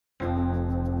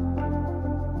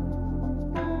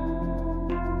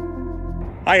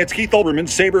Hi, it's Keith Olbermann,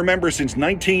 SABR member since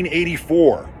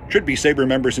 1984. Should be SABR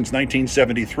member since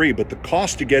 1973, but the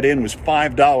cost to get in was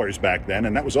 $5 back then,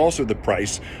 and that was also the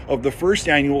price of the first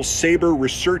annual SABR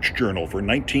Research Journal for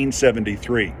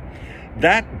 1973.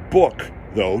 That book,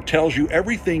 though, tells you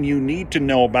everything you need to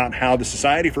know about how the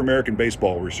Society for American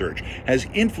Baseball Research has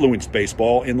influenced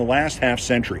baseball in the last half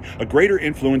century, a greater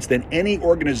influence than any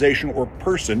organization or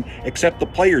person except the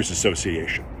Players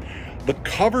Association. The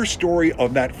cover story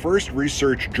of that first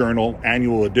Research Journal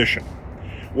annual edition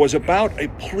was about a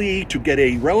plea to get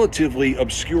a relatively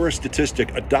obscure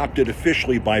statistic adopted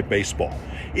officially by baseball.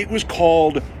 It was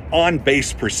called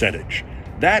on-base percentage.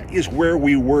 That is where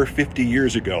we were 50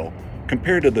 years ago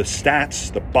compared to the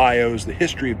stats, the bios, the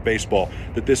history of baseball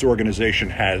that this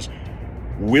organization has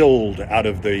willed out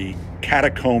of the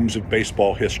catacombs of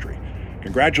baseball history.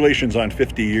 Congratulations on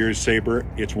 50 years, SABR.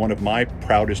 It's one of my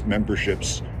proudest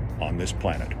memberships on this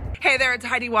planet. Hey there, it's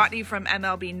Heidi Watney from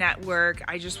MLB Network.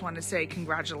 I just want to say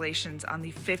congratulations on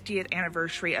the 50th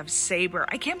anniversary of SABR.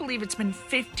 I can't believe it's been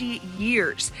 50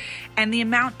 years. And the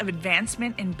amount of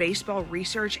advancement in baseball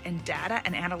research and data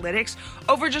and analytics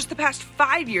over just the past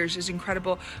 5 years is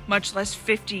incredible, much less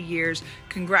 50 years.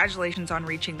 Congratulations on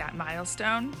reaching that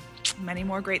milestone. Many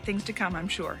more great things to come, I'm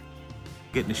sure.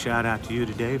 Getting a shout out to you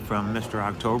today from Mr.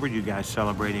 October. You guys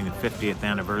celebrating the 50th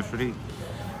anniversary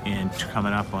and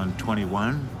coming up on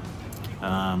 21.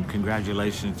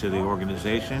 Congratulations to the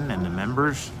organization and the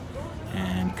members,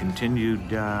 and continued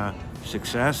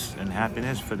success and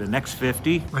happiness for the next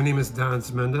 50. My name is Don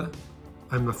Zminda.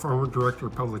 I'm the former Director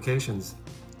of Publications,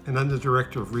 and I'm the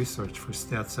Director of Research for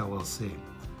Stats LLC.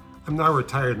 I'm now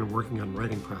retired and working on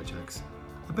writing projects.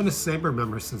 I've been a SABR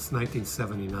member since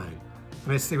 1979,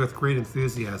 and I say with great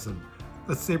enthusiasm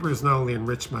that SABR has not only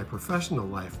enriched my professional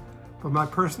life, but my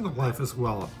personal life as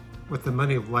well, with the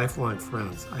many lifelong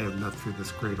friends I have met through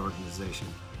this great organization.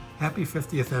 Happy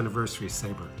 50th anniversary,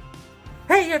 SABR.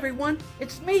 Hey everyone,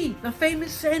 it's me, the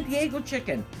famous San Diego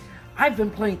Chicken. I've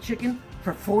been playing chicken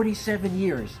for 47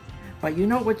 years. But you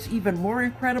know what's even more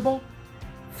incredible?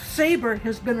 SABR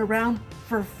has been around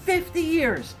for 50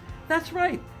 years. That's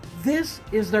right, this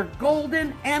is their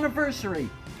golden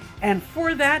anniversary. And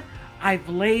for that, I've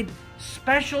laid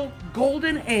special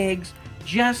golden eggs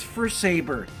just for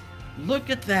SABR. Look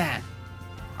at that.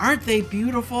 Aren't they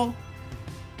beautiful?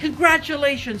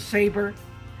 Congratulations, SABR.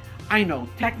 I know,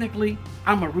 technically,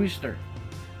 I'm a rooster.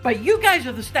 But you guys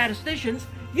are the statisticians.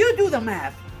 You do the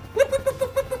math.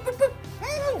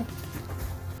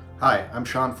 Hi, I'm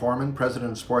Sean Forman,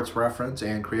 President of Sports Reference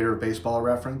and creator of Baseball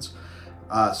Reference.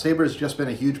 SABR has just been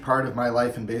a huge part of my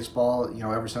life in baseball,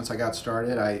 ever since I got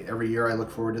started. Every year I look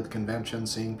forward to the convention,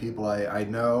 seeing people I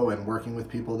know and working with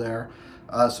people there.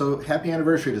 So happy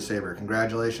anniversary to SABR.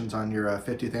 Congratulations on your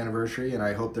 50th anniversary, and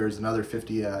I hope there's another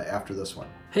 50 after this one.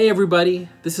 Hey everybody,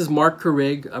 this is Marc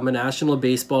Carig. I'm a national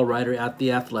baseball writer at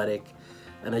The Athletic,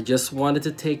 and I just wanted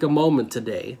to take a moment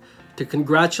today to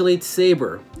congratulate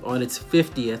SABR on its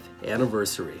 50th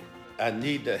anniversary. I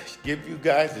need to give you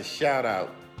guys a shout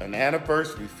out. An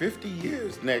anniversary, 50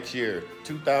 years next year,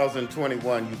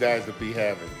 2021, you guys will be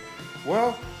having.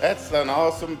 Well, that's an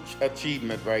awesome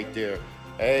achievement right there.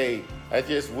 Hey, I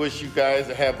just wish you guys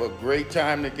have a great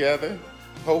time together.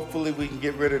 Hopefully we can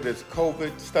get rid of this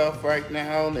COVID stuff right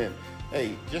now, and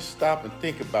hey, just stop and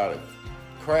think about it.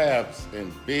 Crabs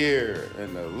and beer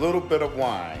and a little bit of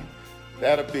wine.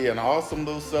 That'll be an awesome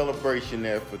little celebration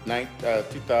there for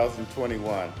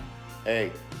 2021.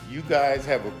 Hey, you guys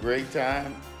have a great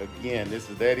time. Again, this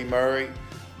is Eddie Murray.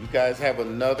 You guys have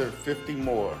another 50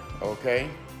 more, okay?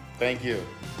 Thank you.